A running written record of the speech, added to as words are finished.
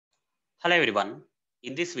Hello everyone.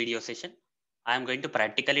 In this video session, I am going to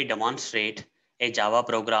practically demonstrate a Java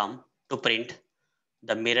program to print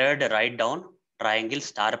the mirrored write down triangle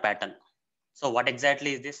star pattern. So what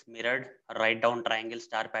exactly is this mirrored write down triangle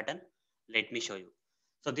star pattern? Let me show you.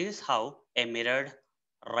 So this is how a mirrored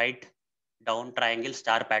write down triangle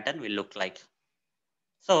star pattern will look like.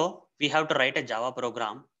 So we have to write a Java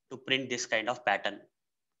program to print this kind of pattern.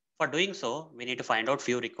 For doing so, we need to find out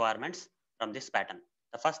few requirements from this pattern.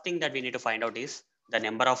 The first thing that we need to find out is the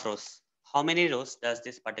number of rows. How many rows does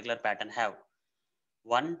this particular pattern have?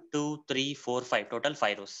 1, 2, 3, 4, 5. Total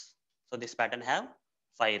 5 rows. So this pattern have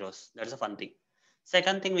 5 rows. That's the fun thing.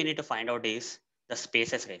 Second thing we need to find out is the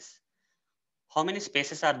spaces, guys. How many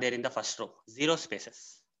spaces are there in the first row? 0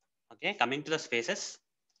 spaces. Okay, coming to the spaces,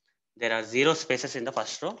 there are 0 spaces in the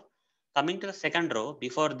first row. Coming to the second row,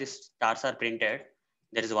 before these stars are printed,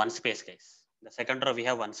 there is one space, guys. The second row, we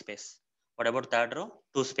have one space. What about third row?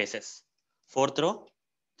 Two spaces. Fourth row,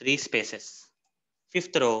 three spaces.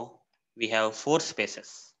 Fifth row, we have four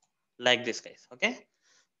spaces. Like this, guys. Okay.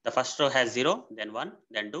 The first row has 0, then 1,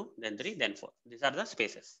 then 2, then 3, then 4. These are the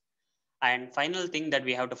spaces. And final thing that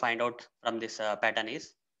we have to find out from this pattern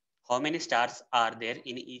is how many stars are there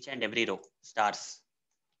in each and every row. Stars.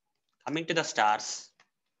 Coming to the stars,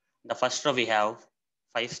 the first row we have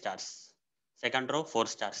 5 stars. Second row 4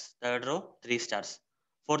 stars. Third row 3 stars.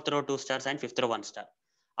 Fourth row 2 stars and fifth row 1 star.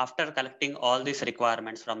 After collecting all these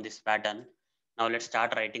requirements from this pattern, now let's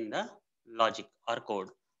start writing the logic or code.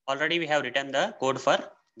 Already we have written the code for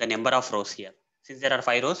the number of rows here. Since there are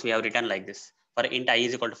 5 rows, we have written like this. For int I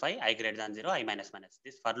is equal to 5, I greater than 0, I minus minus.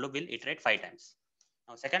 This for loop will iterate 5 times.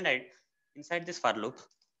 Now second, inside this for loop,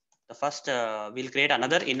 the first we'll create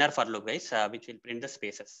another inner for loop, guys, which will print the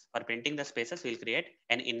spaces. For printing the spaces, we'll create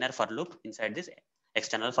an inner for loop inside this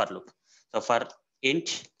external for loop. So for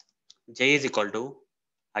int j is equal to,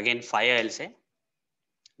 again 5, I'll say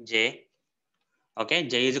j. Okay,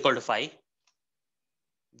 j is equal to 5.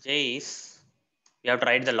 J is, we have to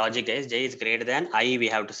write the logic, guys. J is greater than I, we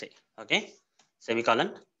have to say. Okay,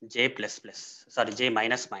 semicolon j plus plus, sorry, j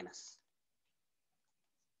minus minus.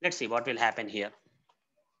 Let's see what will happen here.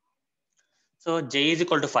 So j is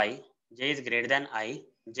equal to 5, j is greater than I,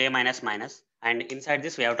 j minus minus, and inside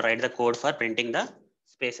this we have to write the code for printing the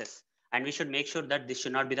spaces. And we should make sure that this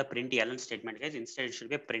should not be the print ln statement, guys. Instead, it should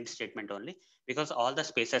be a print statement only, because all the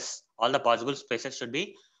spaces, all the possible spaces should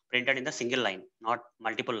be printed in the single line, not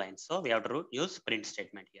multiple lines. So we have to use print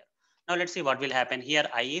statement here. Now let's see what will happen here.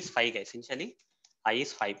 I is 5, guys. Initially, I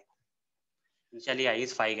is 5. Initially, I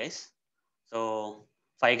is 5, guys. So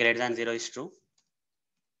 5 greater than 0 is true.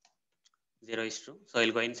 0 is true. So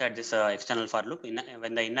we'll go inside this external for loop.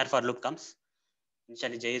 When the inner for loop comes,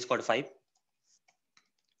 initially j is equal to 5.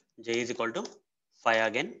 J is equal to 5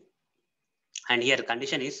 again. And here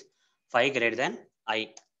condition is 5 greater than I.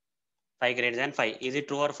 5 greater than 5. Is it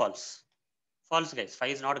true or false? False, guys.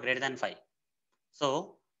 5 is not greater than 5.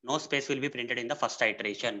 So no space will be printed in the first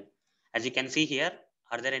iteration. As you can see here,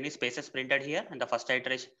 are there any spaces printed here in the first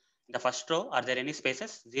iteration? In the first row, are there any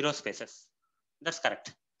spaces? 0 spaces. That's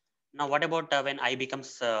correct. Now, what about when I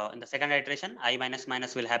becomes, in the second iteration, I minus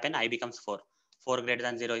minus will happen, I becomes 4. 4 greater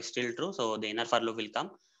than 0 is still true, so the inner for loop will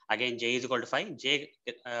come. Again, j is equal to 5, j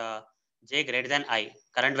greater than I.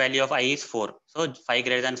 Current value of I is 4. So 5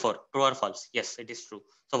 greater than 4, true or false? Yes, it is true.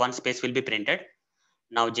 So one space will be printed.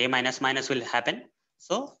 Now j minus minus will happen.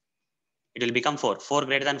 So it will become 4. 4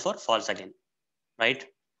 greater than 4, false again, right?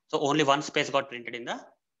 So only one space got printed in the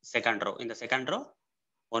second row. In the second row,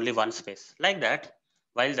 only one space. Like that,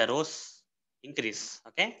 while the rows increase,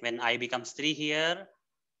 okay, when I becomes 3 here,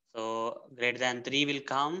 so greater than 3 will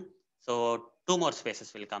come. So two more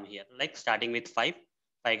spaces will come here, like starting with 5,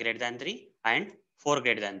 5 greater than 3 and 4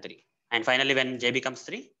 greater than 3. And finally, when j becomes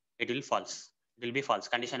 3, it will false. It will be false.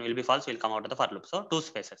 Condition will be false, will come out of the for loop. So two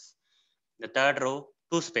spaces. The third row,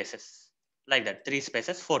 two spaces. Like that, three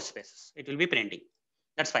spaces, four spaces. It will be printing.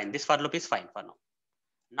 That's fine. This for loop is fine for now.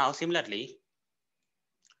 Now, similarly,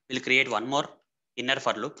 we'll create one more inner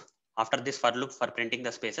for loop. After this for loop for printing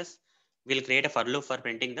the spaces, we'll create a for loop for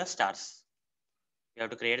printing the stars. We have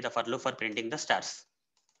to create the for loop for printing the stars.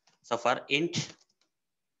 So for int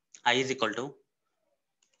I is equal to,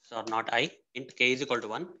 so not I, int k is equal to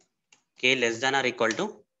 1, k less than or equal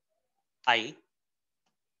to I,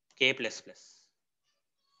 k plus plus.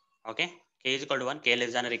 Okay, k is equal to 1, k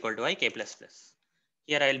less than or equal to I, k plus plus.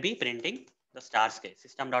 Here I will be printing the stars case.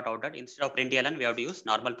 System.out. Instead of print ln, we have to use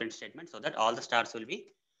normal print statement so that all the stars will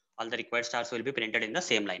be, all the required stars will be printed in the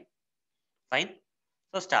same line. Fine.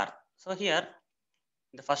 So star. So here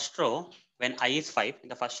in the first row, when I is 5, in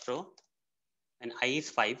the first row, when I is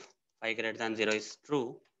 5, 5 greater than 0 is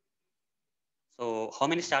true. So how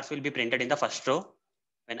many stars will be printed in the first row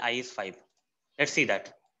when I is 5? Let's see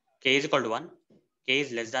that. K is equal to 1, K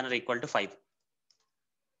is less than or equal to 5.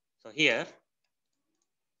 So here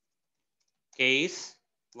K is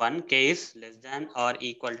 1, K is less than or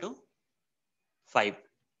equal to 5.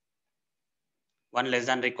 1 less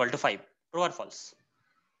than or equal to 5. True or false?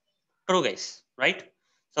 True, guys, right?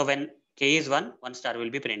 So when K is 1, 1 star will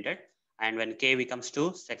be printed. And when K becomes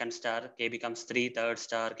 2, second star, K becomes 3, third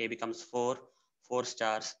star, K becomes 4, 4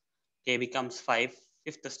 stars, K becomes 5,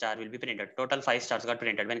 fifth star will be printed. Total 5 stars got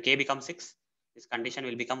printed. When K becomes 6, this condition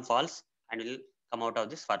will become false and will come out of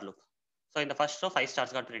this for loop. So in the first row, 5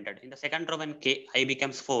 stars got printed. In the second row, when I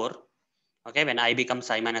becomes 4, okay, when I becomes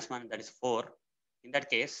I minus 1, that is 4. In that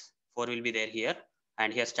case, 4 will be there here.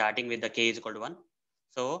 And here starting with the K is equal to 1.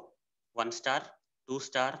 So 1 star, 2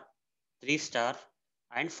 star, 3 star,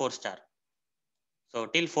 and 4 star. So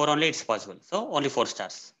till 4 only it's possible. So only 4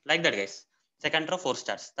 stars. Like that, guys. Second row, 4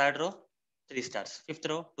 stars. Third row, 3 stars. Fifth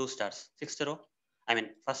row, 2 stars. Sixth row,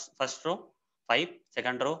 first row, 5.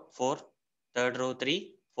 Second row, 4. Third row,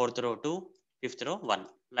 3. Fourth row, 2. Fifth row, 1.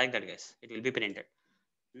 Like that, guys. It will be printed.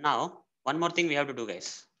 Now, one more thing we have to do,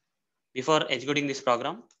 guys. Before executing this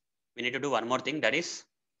program, we need to do one more thing. That is,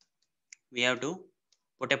 we have to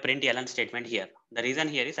put a println statement here. The reason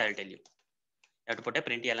here is I'll tell you. You have to put a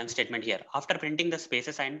println statement here. After printing the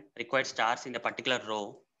spaces and required stars in the particular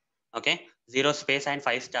row, okay, 0 space and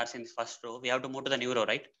 5 stars in the first row, we have to move to the new row,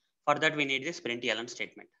 right? For that, we need this println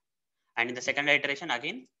statement. And in the second iteration,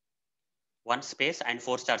 again, 1 space and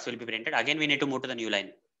 4 stars will be printed. Again, we need to move to the new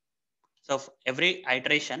line. So every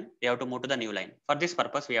iteration, we have to move to the new line. For this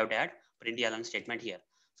purpose, we have to add println statement here.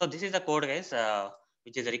 So this is the code, guys,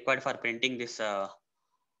 which is required for printing this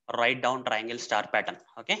write down triangle star pattern.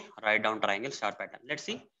 Okay, write down triangle star pattern. Let's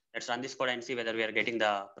see. Let's run this code and see whether we are getting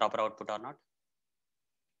the proper output or not.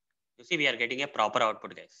 You see, we are getting a proper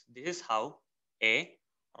output, guys. This is how a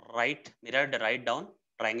mirrored write down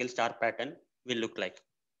triangle star pattern will look like,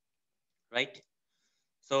 right?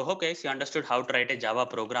 So hope, guys, you understood how to write a Java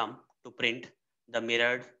program to print the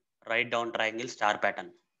mirrored write down triangle star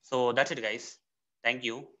pattern. So that's it, guys. Thank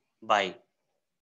you. Bye.